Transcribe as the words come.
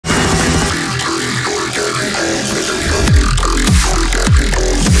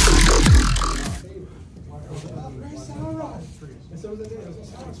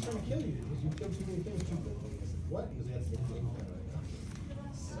what? Because that's the thing.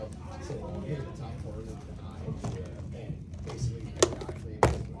 So you hit the top part of the eye, and basically periodically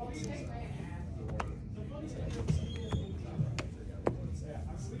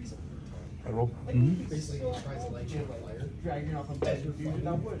I roll. Basically, he tries to light you with a lighter, dragging off a bed,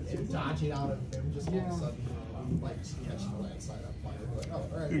 dodging out of him, just all of a sudden, like catching the land side up fire. Like, oh, all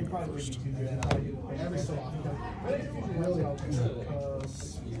right, first. And then every so often, really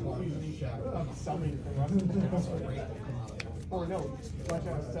or no, watch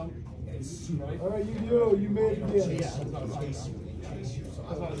out, some. All right, you made it. Yeah, that's about to chase you.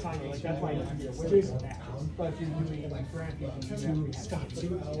 That's what I was talking about. Like, that's why you be aware of that. But if you're doing like ramp, you can stop to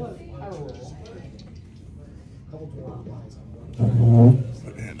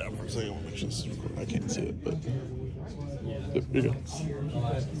Put your hand out for a second, which is, I can't see it, but. Yep, here you go. Stand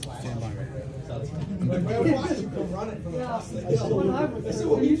by. Look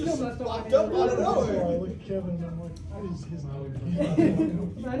at Kevin, and I'm like, what is his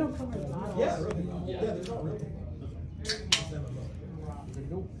name? I don't come in. Yeah, really. Yeah, they're not really.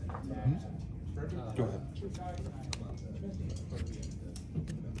 Go ahead.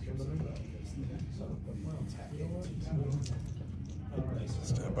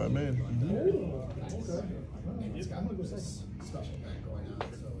 Stand by man. Okay. It's got this special event going on,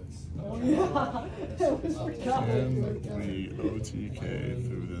 so it's. Can we OTK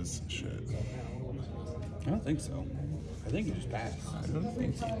through this shit? I don't think so. I think you just passed. I don't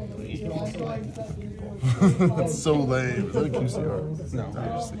think so. It's so lame. Is that a QCR? No.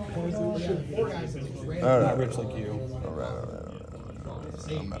 Alright. Not rich like you. Alright.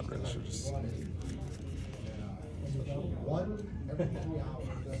 I'm not rich. I just... One every 3 hours.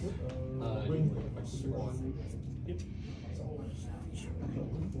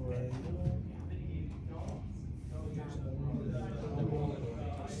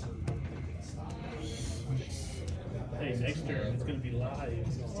 Hey, next turn it's gonna be live.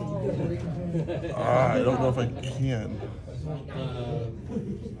 I don't know if I can.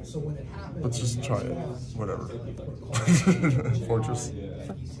 So when it happens, Let's just try it. Whatever. Fortress.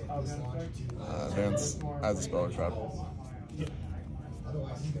 Advance as a spell trap.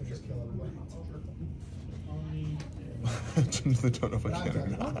 otherwise you can just kill everybody. I genuinely don't know if I can or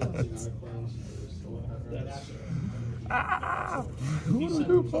not. Ah! Who would I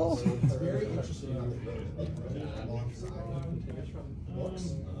do, Paul? It's very interesting how they go alongside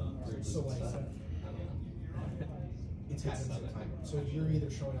looks. So like it's happening all the time. So you're either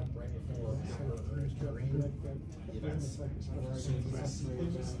showing up right before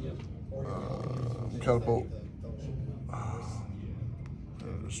Catapult.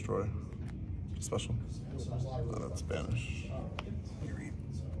 Destroy. Special. That's Spanish.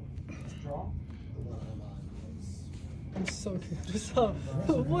 I'm so confused.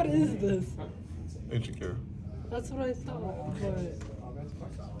 What is this? Ancient Gear. That's what I thought, but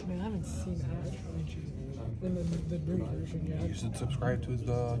I mean, I haven't seen that in the new version yet. You should subscribe to his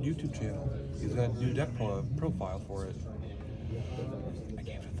YouTube channel. He's got a new deck profile for it. I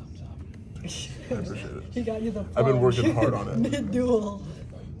gave it a thumbs up. I appreciate it. He got you the I've been working hard on it. Mid-duel.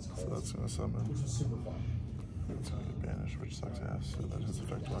 So that's going to summon. It's going to get banished, which sucks ass. So that his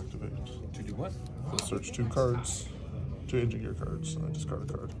effect will activate. To do what? So search 2 cards, 2 Ancient Gear cards, and I discard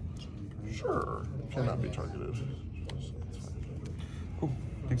a card. Sure. Cannot be targeted. So that's fine. Cool.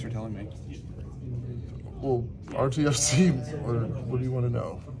 Thanks for telling me. Well, RTFC, what do you want to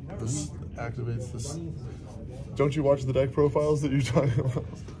know? This activates this. Don't you watch the deck profiles that you're talking about?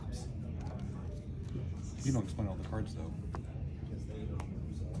 You don't explain all the cards, though.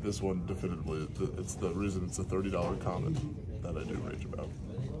 This one definitively, it's the reason it's a $30 common that I do rage about.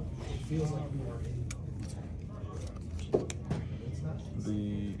 Okay,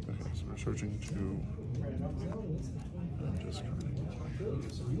 so we're searching 2 and discarding.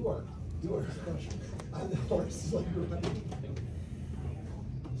 So you are special. I'm the horse. Like, right?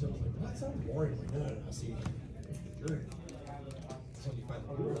 So I was like, that sounds boring. Like, no. See, you're in. So you find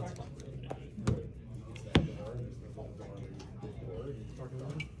the door, that's fine.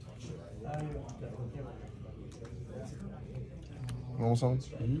 Normal summons?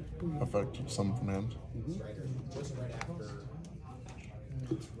 Effect, summon from hand.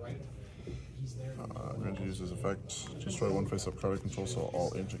 I'm going to use his effect. Destroy 1 face-up card I control, so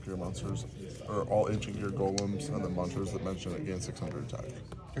all Ancient Gear monsters, or all Ancient Gear golems, and then monsters that mention it gain 600 attack.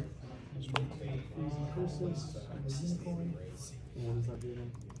 Okay.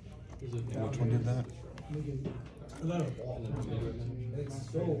 Which one did that? It's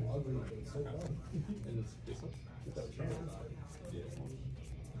so ugly, but it's so fun.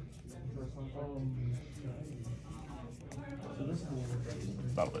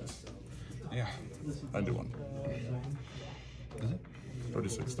 Battle phase. Yeah. 91. Is it?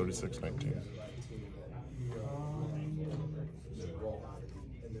 36, 36, 19.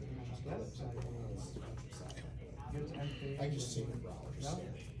 I just see it.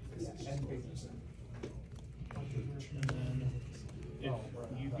 And then if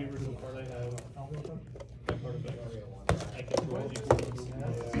you get rid of the card I have, that card effects, I can roll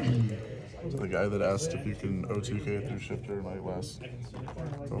The guy that asked if you can O2K through shifter in my last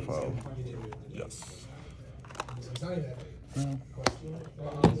profile. Yes. Well,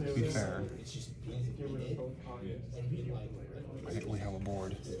 to be fair, I think we have a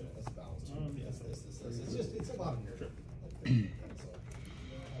board. It's a lot of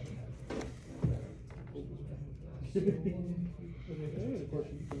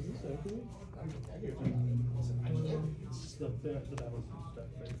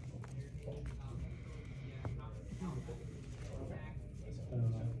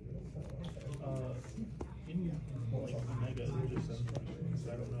in like Omega, it just says, I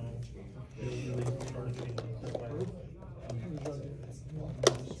don't know. It was really hard to get. That's why I was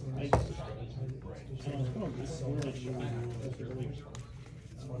kind of where did you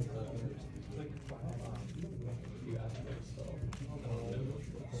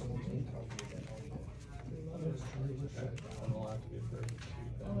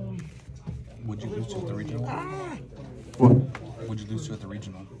Would you lose to at the regional? What? Would you lose to at the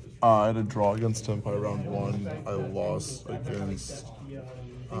regional? I had a draw against Tenpai round 1. I lost against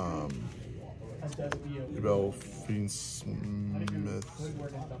Bell Fiend-Smith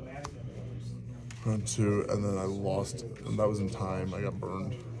round 2, and then I lost, and that was in time. I got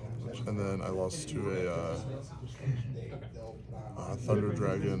burned, and then I lost to a Thunder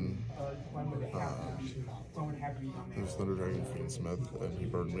Dragon. It was Thunder Dragon Fiend-Smith, and he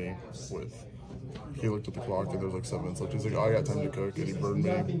burned me with. He looked at the clock and there was like 7 minutes left. He's like, oh, I got time to cook, and he burned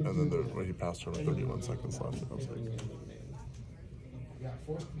me. And then when he passed her with 31 seconds left, and I was like,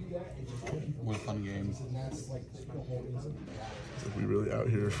 what a fun game. Like, we really out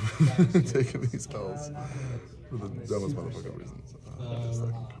here taking these L's for the dumbest motherfucking reasons.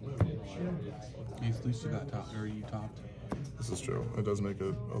 At least you got top, or you topped. This is true. It does make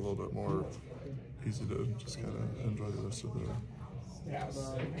it a little bit more easy to just kind of enjoy the rest of the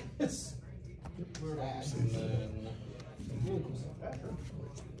season.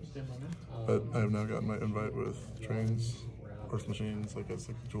 But I have now gotten my invite with trains, horse machines, like it's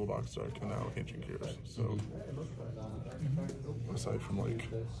like a jewel box deck, and now ancient gears. So aside from like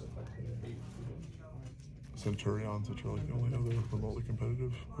Centurions, which are like the only other remotely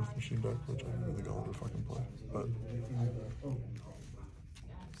competitive earth machine deck, which I don't think I'll ever fucking play. But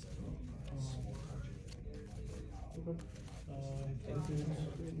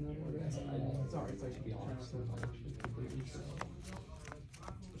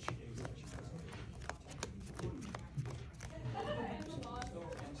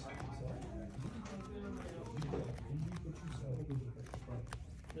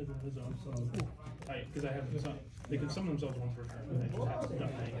because I have some, they can summon themselves once per turn, and they just have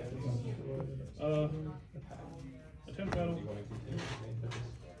nothing. Attempt battle.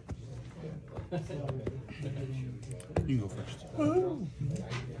 You can go first.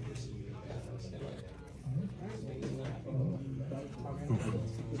 oof.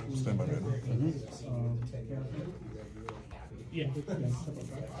 Stand by man. Yeah.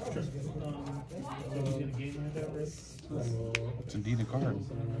 Sure. So he's gonna game like that, right? It's indeed a card.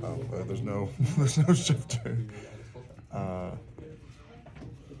 Oh, there's no there's no shifter.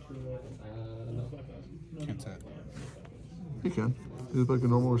 Can't say it. You can. It's like a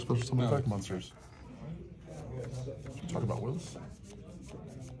normal or special summon effect monsters. Talk about wills.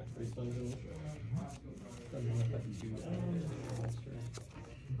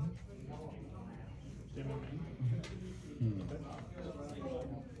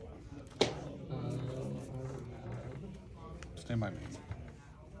 Stand by me.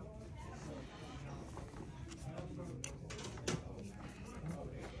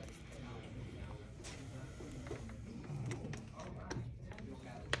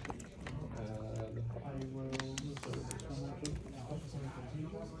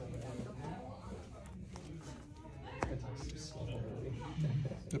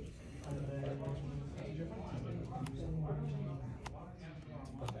 Yep.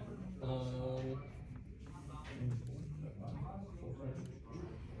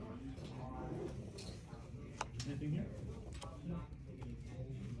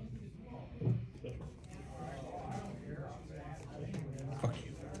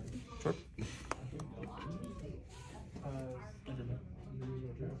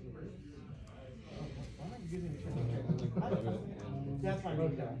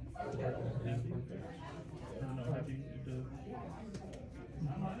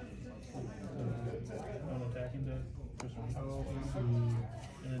 On attacking deck.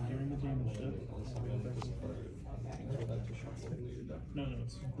 And then during the damage step. No,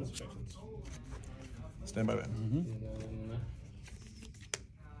 it's this effects. Stand by then.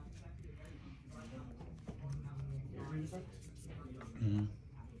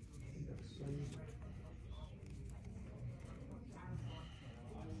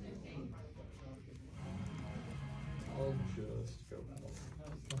 I'll just go.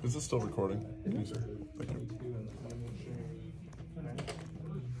 Is this still recording? Yes, sir. Thank you.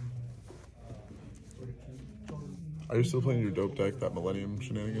 Are you still playing your dope deck, that Millennium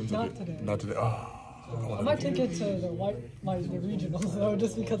Shenanigans? Not today. Not today. Oh. I might take it to the the regionals though,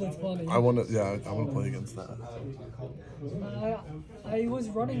 just because it's funny. I want to, yeah, I want to play against that. I was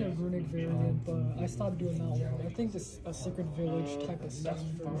running a runic variant, but I stopped doing that one. I think this a Sacred Village type of stuff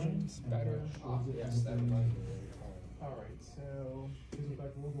version's better. Alright, so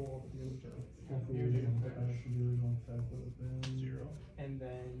Zero. and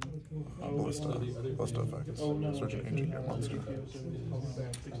then Ballista effects. Search an ancient gear monster.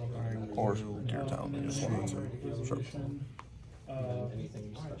 Or Gear Town against one monster. Sure.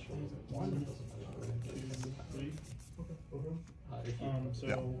 Anything special? 1, 2, 3. So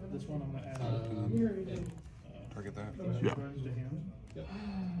Yeah. this one I'm gonna add. Target that. Yeah. Cards to hand.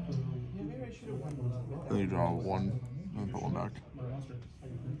 maybe I should have won. Then you draw one and put one back. My monster.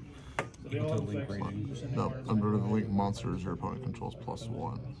 So they all have Link effects. rating. You're sending No, cards under the back. link monsters your opponent controls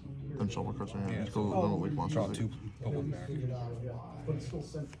 +1. Then shuffle cards in your hand. Yeah, Just go so to the link monsters. draw 2, put 1 back. But it's still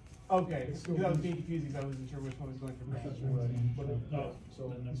sent. Okay, because that was being confusing because I wasn't sure which one was going for Brad. Oh, So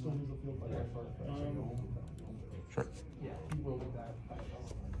then he never still mind. moves the field by that far. Sure. Yeah, he will with that.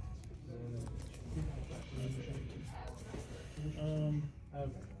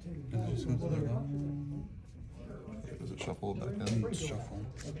 Okay. Just gonna put it on. Does it shuffle back in? Shuffle.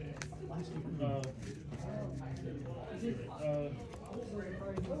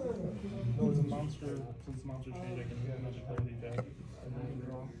 As a monster, since monster change, I can magic play the deck.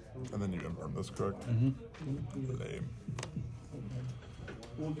 And then you imperm this, correct? Lame.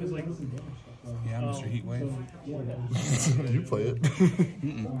 Well, because like, Yeah, Mr. Heatwave. You play it.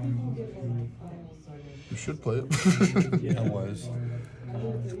 You should play it. I was.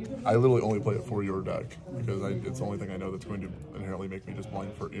 I literally only play it for your deck because it's the only thing I know that's going to inherently make me just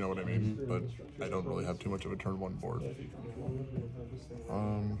blind for, you know what I mean? But I don't really have too much of a turn 1 board.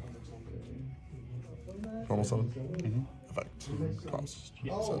 Normal summon? Effect. Cost.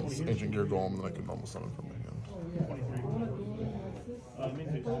 Since Ancient Gear Golem, then I can normal summon from my hand.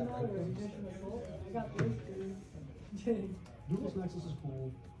 23. Duelist Nexus is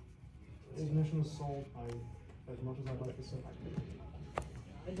cool. Ignition Assault, as much as I like to say,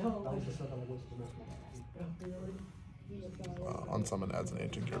 that was the set that I was to Unsummon adds an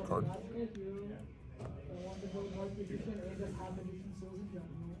Ancient Gear card.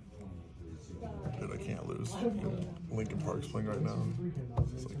 Dude, I can't lose. Linkin Park's playing right now.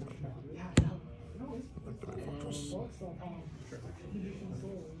 It's like Activate Fortress.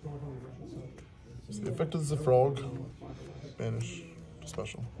 So the effect is a frog. Banish to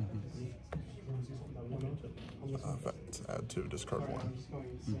special. Effect, add 2, discard 1.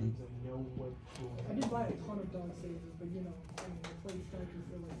 I did buy a ton of Dark Sabers, but you know, I played Striker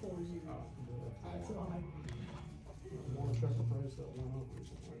for like 4 years. So I want to check the price that went up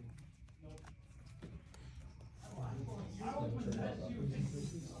recently.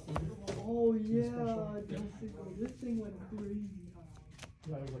 oh yeah, this thing went crazy.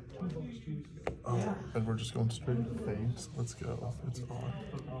 Yeah, it was like $2 2 weeks ago. Oh, and we're just going straight to Fades. Let's go. It's on.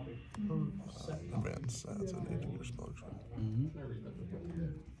 Advance adds an 18-year spell check.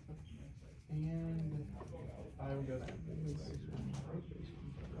 And I will go that.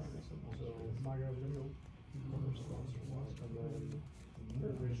 So my guy's gonna go.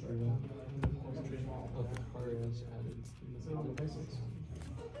 Other cards added to On the basics.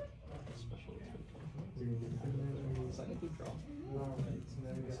 special attack. Technically draw.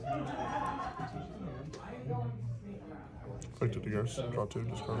 Affected to yours. Draw 2,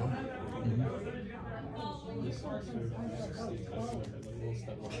 discard 1. This also has the little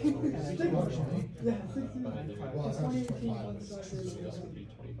step one. Yeah, 16. Well, it's It's not 2018 5, on it's Striker. So this would be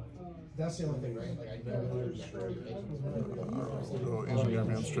 25. That's the only thing, right? Like, I know there's We'll go Engineer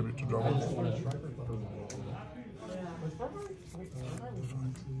Man's Tribute to draw 1.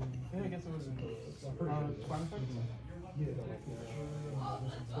 Yeah, I guess it was Climb Effect?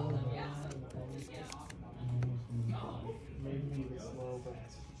 Maybe it's slow, but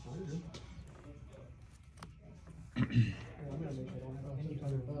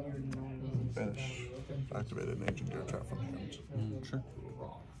Banish. Back. activated an ancient gear trap from hand. Sure.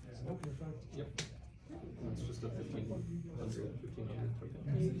 Yep. It's just a 1500 token.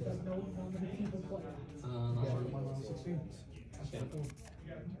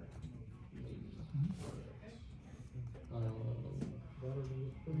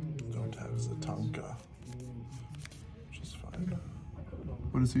 Don't have Zatanka, which is fine.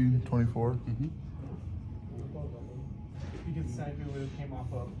 What is he? 24. Because Saibu would have came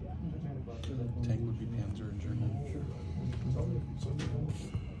off of Tank would be Panzer in German.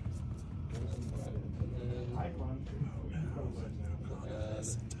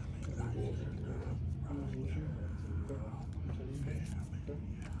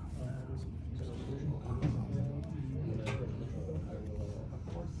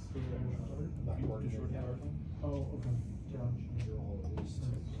 Oh, okay.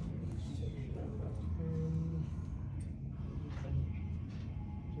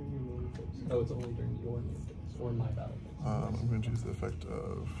 Oh, it's only during your phase or my battle phase. I'm going to use the effect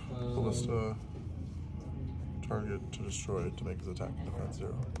of Ballista target to destroy to make his attack and defense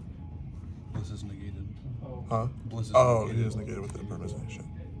 0. Bliss is negated. Huh? Bliss is Oh, negated. he is negated with impermanization.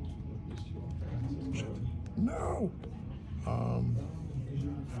 Shit. No!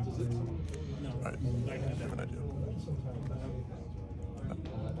 Right. I have an idea.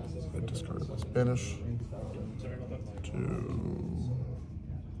 I discarded this. Banish to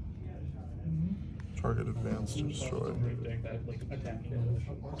target advance to destroy. Deck that like attack To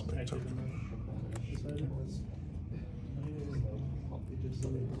make token.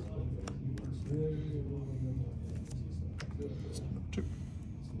 2.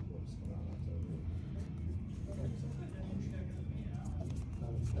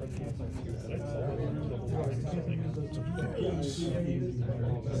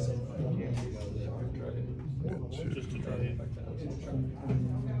 Just to try it.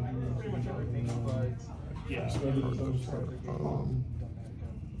 Pretty much everything, but Yeah.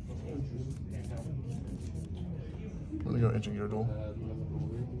 I'm gonna go ancient gear duel.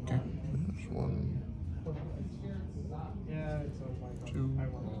 Okay. Finish 1, yeah, it's like 2, I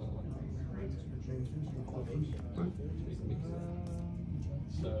want 3.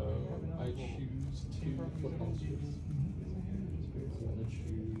 So I choose 2 flip monsters. I'm gonna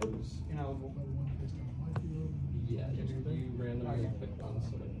choose. ineligible. Yeah, you randomly pick one,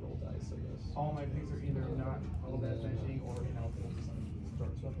 so like roll dice, I guess. All my picks are either not finishing or ineligible. Do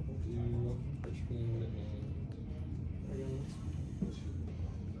Richmond and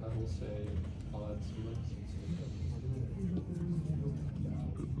I will say I'll add some mix.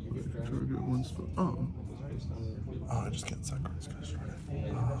 You get Target 1 spell. Oh. based on Oh, I just can't sacrifice guys. I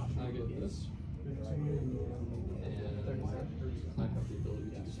get this. And I have the ability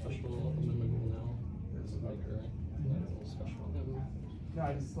to do special amendment now. This is maker, right? Yeah, it's a little special. No,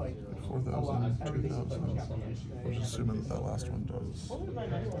 I just like 4,000, everything's 2,000. I'm just assuming that last one does. What was my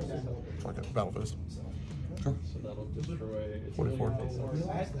next one then? Fuck it. Battle phase. Sure. So that'll destroy. It's 44. only face up,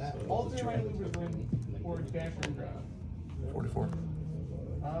 I had so all it'll 3 of my destroy movers the were token, in and for then expansion and draft. 44.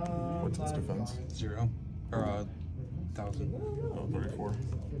 What's its defense? 0. Or 1,000. Oh, 34.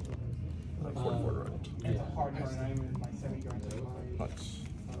 44 direct. It's a hard card, and I'm in my semi-guard. Nice.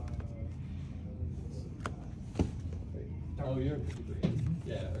 Oh, you're at 53.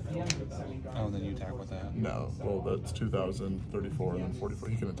 Yeah, okay. Yeah, I'm semi-guard. Oh, then you attack with that. No. Well, that's 2,000, 34, and then 44.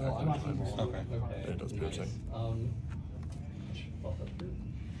 He can attack Oh, I'm not anytime. Okay. It does piercing. Well, that's good.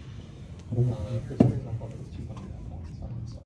 Piercing is not fault, it's 2,000.